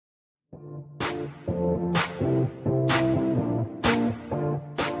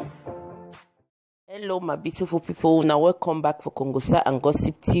Hello my beautiful people, now welcome back for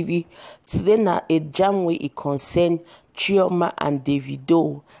KONGOSSA&GOSSIP TV. Today now a jam way it concern Chioma and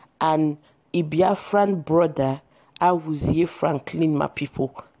Davido and a Biafran brother AWUZIE FRANKLINE, my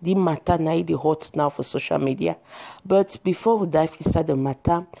people. The matter now the hot now for social media. But before we dive inside the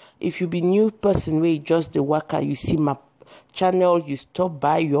matter, if you be new person where you just the worker, you see my channel, you stop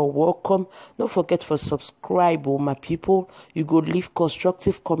by, you're welcome. Don't forget for subscribe, oh my people. You go leave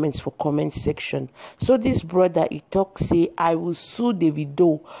constructive comments for comment section. So this brother he talk say I will sue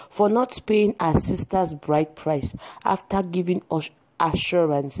Davido for not paying our sister's bride price after giving us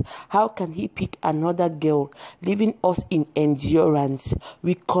assurance. How can he pick another girl, leaving us in endurance?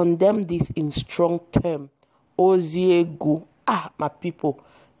 We condemn this in strong term. AWUZIE go. My people,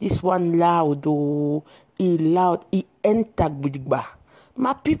 this one loud, oh, he loud, he enter bigba.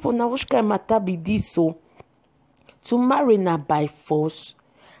 My people, now which kind matter be this so? To marry na by force.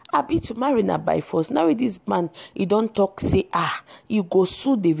 I be to marry na by force. Now this man, he don't talk say, you go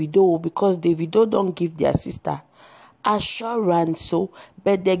sue Davido because Davido don't give their sister assurance, so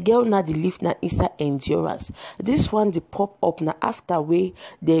but the girl now the live na inside endurance. This one the pop up now after way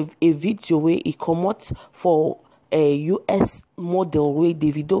the a video way he come out for a US model where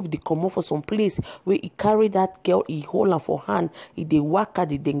Davido they come out for some place where he carry that girl, he hold her for hand, he they work at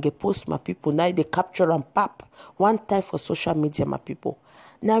the dengue post, my people. Now they capture and pop one time for social media, my people.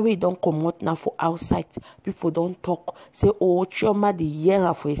 Now we don't come out now for outside. People don't talk. Say, oh, Chioma the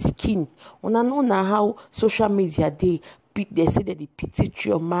year for his skin. Una know now how social media they say that the pity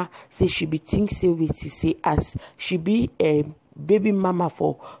Chioma, say she be think say wait, say as she be a baby mama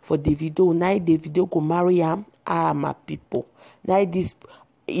for Davido. Now Davido go marry him. My people. Now this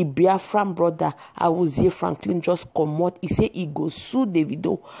Biafran brother AWUZIE FRANKLINE just come out. He say he go sue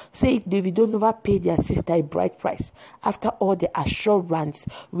Davido. Say Davido never pay their sister a bride price after all the assurance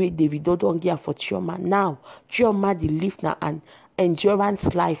where Davido don't give for Chioma. Now Chioma the live now an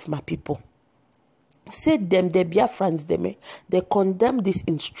endurance life, my people. Say them the Biafrans them they condemn this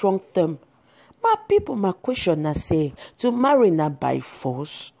in strong term. My people, my question I say to marry na by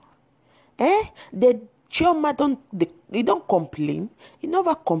force. The Chioma they don't complain. He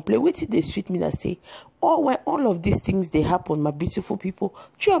never complain. Wait till they sweet me that say, oh, when all of these things they happen, my beautiful people,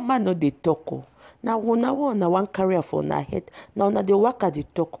 Chioma no they talk. Oh. Now one career for na head. Now the worker they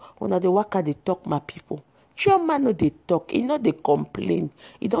talk. The worker they talk, my people. Chioma no they talk. He no they complain.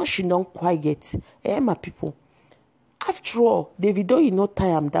 He don't she not quiet. My people. After all, Davido, he no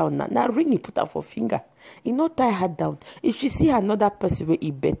tie him down now. Now ring he put her for finger. He no tie her down. If she see another person where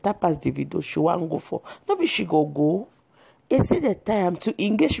he better pass Davido, she won't go for. No be she go. He say the time to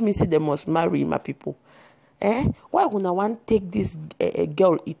engage me say they must marry, my people. Why would I want take this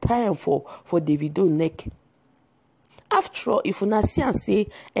girl? He tie him for Davido neck. After all, if una see and say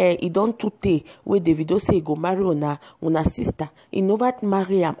he don't too where Davido say he go marry una sister, he never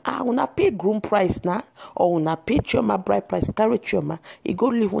marry him. Una pay groom price now, or una pay Chioma bride price, carry Chioma, he go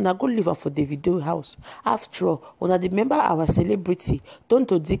live, una go live for Davido house. After all, una remember our celebrity, don't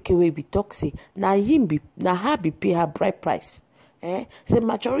to dike way we talk say, na her be pay her bride price. Say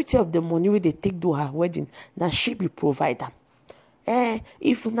majority of the money where they take do her wedding, na she be provider.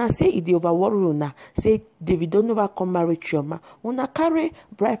 If una say it dey over worry una, say Davido never come marry Chioma, una carry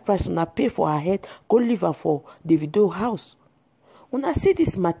bride price, una pay for her head, go live her for Davido house. Una say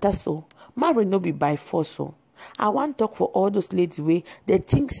this matter so, marry no be by force so. I want talk for all those ladies way they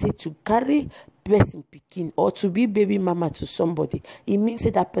think say to carry person picking or to be baby mama to somebody, it means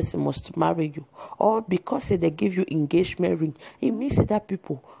that that person must marry you. Or because say they give you engagement ring, it means that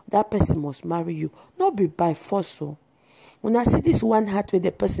person must marry you. No be by force so. When I see this one heart where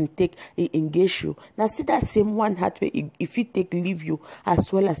the person take, he engage you. Now see that same one heart where if he take leave you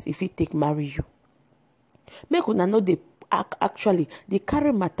as well as if he take marry you. Make una know they actually they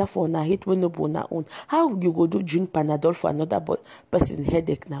carry matter for una hate when no be una own. How you go do drink Panadol for another person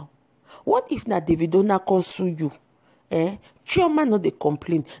headache now? What if na Davido na come sue you? Chioma no they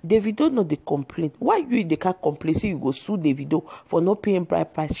complain. Davido no they complain. Why you they can't complain? So you go sue Davido for not paying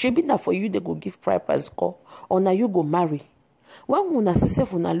bride price. Shebi na for you they go give bride price call. Or na you go marry. When una say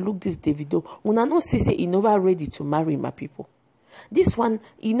una look this Davido, una no see say he never ready to marry, my people. This one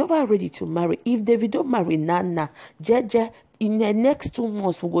he never ready to marry. If Davido marry Nana, Jeje in the next 2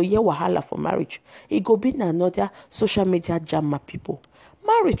 months we go hear wahala for marriage. It go be another social media jam, my people.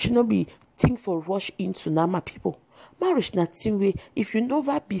 Marriage no be think for rush into now, my people. Marriage na thing way, if you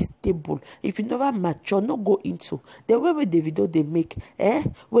never be stable, if you never mature, no go into the way Davido they make,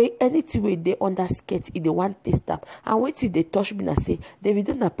 where anything way they under skirt, they want taste up. And wait till they touch me and say,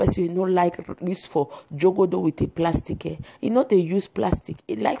 Davido na person you know like use for jogodo with a plastic, You know they use plastic.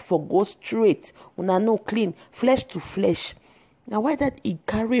 It like for go straight, una no clean, flesh to flesh. Now why that he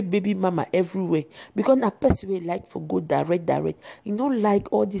carry baby mama everywhere? Because na person we like for go direct. You know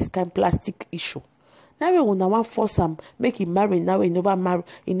like all this kind of plastic issue. Now when I want force him, make him marry, now he never marry,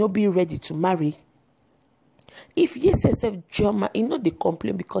 he no be ready to marry. If yes, Chioma, he know they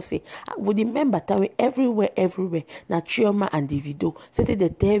complain because I would remember time everywhere, now Chioma and Davido say they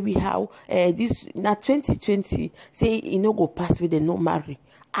tell me how this now 2020 say he no go pass with they no marry.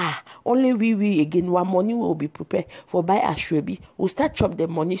 Only we again one money will be prepared for buy ashwebi. We'll start chop the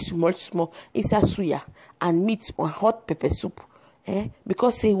money small, it's a suya and meat or hot pepper soup.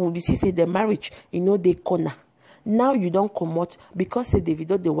 Because say we see the marriage, you know they corner. Now you don't come out because say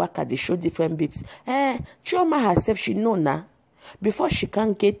Davido they work at the show different babes. Chioma herself she know now. Before she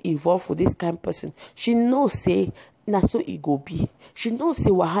can get involved with this kind of person, she knows say na so it go be. She knows say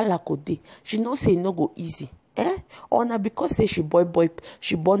wahala go dey. She knows say no go easy. Or na because say she born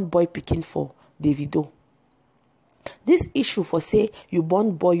boy picking for Davido. This issue for say you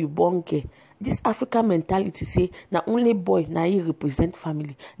born boy, you born girl. This African mentality say na only boy na he represent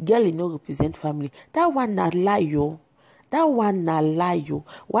family, girl he no represent family. That one na lie yo. That one na lie yo.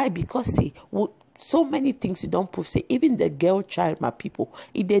 Why? Because say so many things you don't prove. Say even the girl child, my people,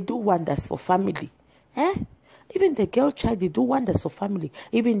 if they do wonders for family, even the girl child they do wonders for family.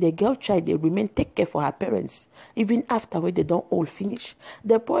 Even the girl child they remain take care for her parents. Even after when they don't all finish.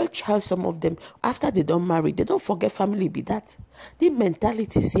 The boy child, some of them after they don't marry, they don't forget family be that. The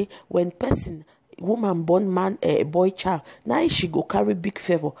mentality say when woman born man boy child, now she go carry big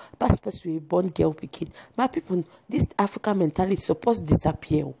favor. Pass we born girl picking. My people, this African mentality supposed to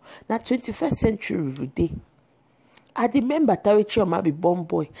disappear. Now 21st century day. I remember Tawi Chioma be born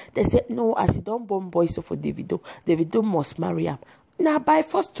boy. They said no, as he don't born boy, so for Davido must marry him. Now by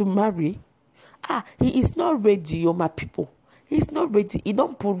force to marry, he is not ready, my people. He's not ready. He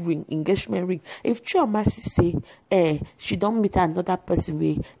don't put ring, engagement ring. If Chioma say, she don't meet another person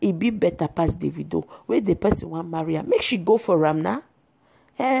where it be better past Davido, where the person want marry her, make she go for him now.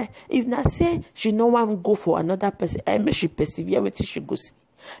 If not say she no want go for another person, make she persevere with she go see.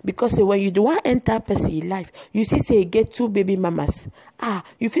 Because when you do want enter person in life, you see say you get 2 baby mamas.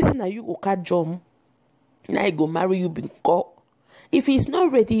 You feel say now you go catch John. Now he go marry you been caught. If he's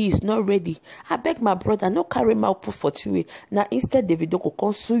not ready, he's not ready. I beg my brother, no carry my put for 2 way. Now instead Davido go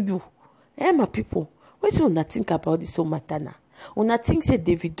console you. My people, what do you think about this whole matter now? Una think say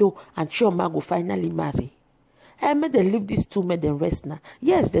Davido and Chioma go finally marry. May they leave these 2 men then rest now.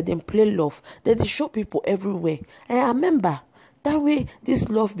 Yes, they then play love. They show people everywhere. I remember. That way, this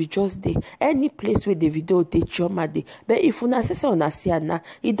love be just there. Any place where Davido dey Chioma dey. But if una say una see now,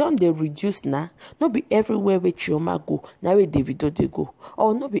 it don't they reduce now. No be everywhere where Chioma go, now where Davido they go.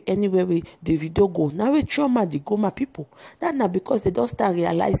 Or no be anywhere where Davido go, now where Chioma they go, my people. That now because they don't start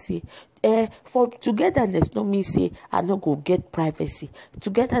realizing. For togetherness no mean say I no go get privacy.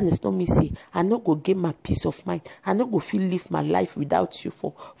 Togetherness no mean say I no go get my peace of mind. I no go feel live my life without you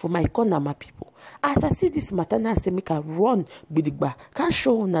for my corner, my people. As I see this matter now, I say make I run bidigba. Can't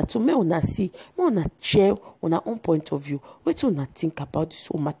show una to me una see, me una share una own point of view. What una think about this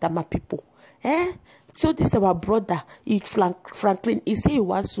whole matter, my people? So this our brother, Franklin, he say he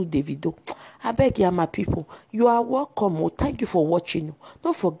wants to Davido. I beg you, my people, you are welcome. Thank you for watching.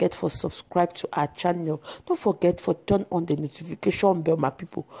 Don't forget for subscribe to our channel. Don't forget for turn on the notification bell, my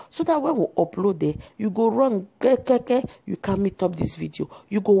people, so that when we upload there, you go run, you can meet up this video.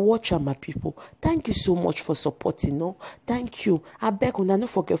 You go watch my people. Thank you so much for supporting. No, thank you. I beg una don't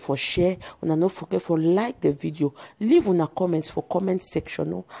forget for share. Una don't forget for like the video. Leave una comments for comment section.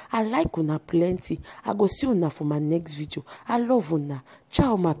 No, I like una plenty. I go see una for my next video. I love una.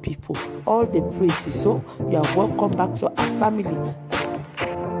 Ciao, my people. All the praises. So you are welcome back to our family.